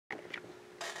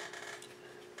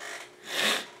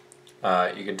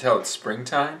You can tell it's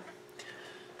springtime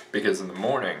because in the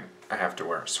morning I have to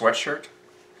wear a sweatshirt,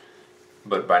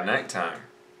 but by nighttime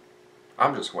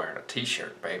I'm just wearing a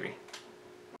t-shirt, baby.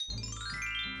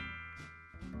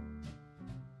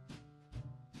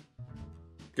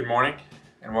 Good morning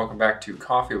and welcome back to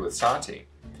Coffee with Santi.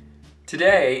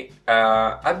 Today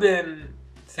I've been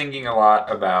thinking a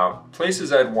lot about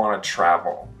places I'd want to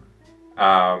travel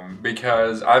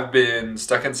because I've been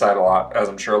stuck inside a lot, as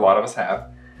I'm sure a lot of us have.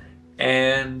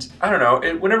 And I don't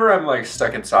know, whenever I'm like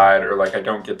stuck inside or like I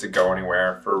don't get to go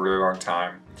anywhere for a really long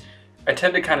time, I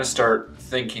tend to kind of start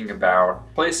thinking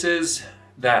about places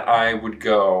that I would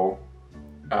go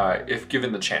if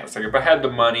given the chance. Like if I had the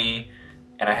money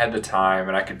and I had the time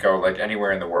and I could go like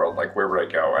anywhere in the world, like where would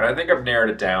I go? And I think I've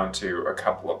narrowed it down to a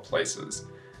couple of places.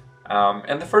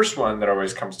 And the first one that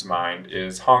always comes to mind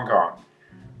is Hong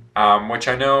Kong, which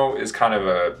I know is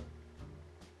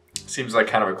seems like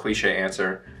kind of a cliche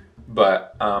answer.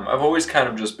 But I've always kind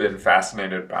of just been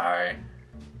fascinated by.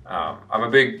 I'm a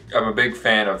big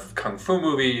fan of kung fu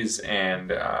movies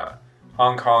and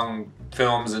Hong Kong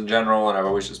films in general, and I've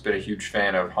always just been a huge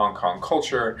fan of Hong Kong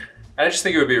culture. And I just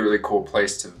think it would be a really cool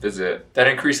place to visit. That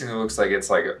increasingly looks like it's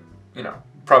like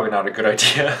probably not a good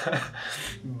idea,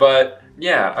 but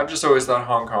yeah, I've just always thought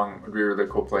Hong Kong would be a really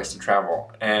cool place to travel.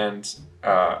 And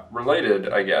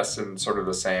related, I guess, in sort of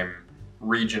the same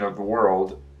region of the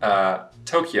world.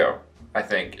 Tokyo, I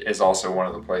think, is also one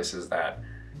of the places that,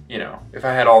 if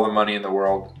I had all the money in the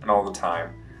world and all the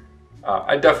time,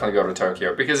 I'd definitely go to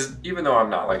Tokyo, because even though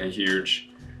I'm not like a huge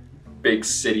big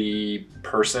city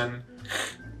person,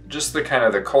 just the kind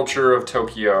of the culture of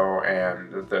Tokyo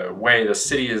and the way the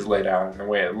city is laid out and the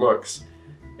way it looks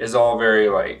is all very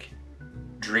like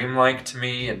dreamlike to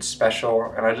me and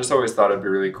special. And I just always thought it'd be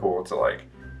really cool to like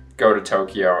go to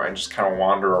Tokyo and just kind of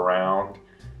wander around.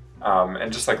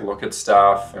 And just like look at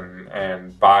stuff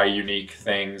and buy unique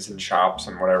things in shops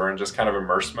and whatever, and just kind of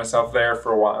immerse myself there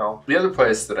for a while. The other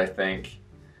place that I think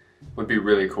would be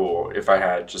really cool if I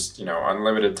had just,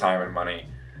 unlimited time and money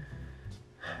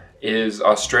is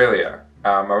Australia.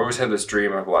 I've always had this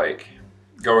dream of like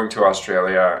going to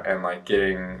Australia and like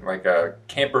getting like a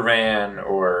camper van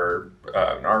or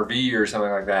an RV or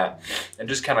something like that, and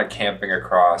just kind of camping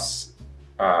across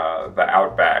the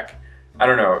outback. I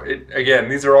don't know, again,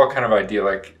 these are all kind of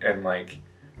idyllic and like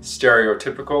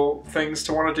stereotypical things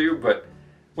to want to do, but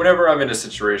whenever I'm in a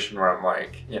situation where I'm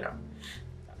like,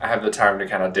 I have the time to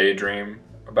kind of daydream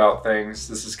about things,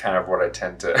 this is kind of what I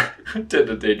tend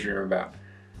to daydream about.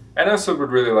 I also would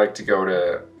really like to go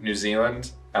to New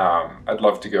Zealand. I'd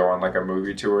love to go on like a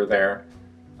movie tour there.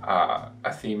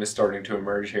 A theme is starting to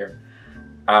emerge here.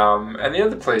 And the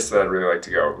other place that I'd really like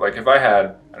to go, like if I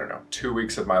had, 2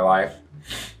 weeks of my life,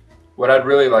 what I'd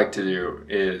really like to do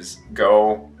is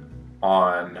go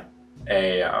on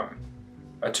a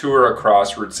tour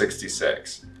across Route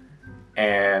 66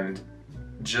 and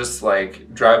just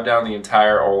like drive down the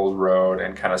entire old road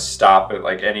and kind of stop at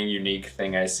like any unique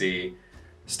thing I see,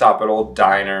 stop at old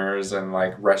diners and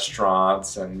like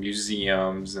restaurants and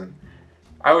museums. And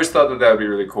I always thought that would be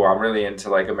really cool. I'm really into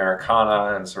like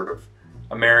Americana and sort of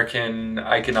American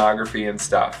iconography and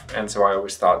stuff, and so I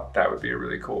always thought that would be a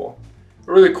really cool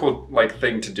like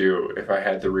thing to do if I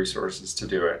had the resources to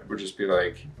do it. Would just be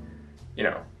like,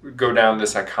 go down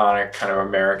this iconic kind of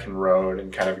American road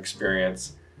and kind of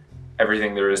experience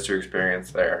everything there is to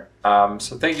experience there.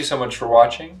 So thank you so much for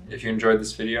watching. If you enjoyed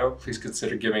this video, please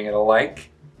consider giving it a like,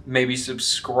 maybe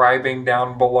subscribing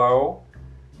down below,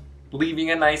 leaving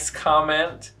a nice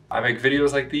comment. I make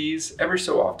videos like these every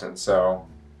so often, so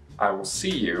I will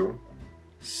see you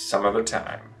some other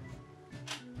time.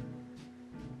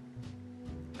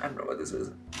 I don't know what this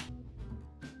is.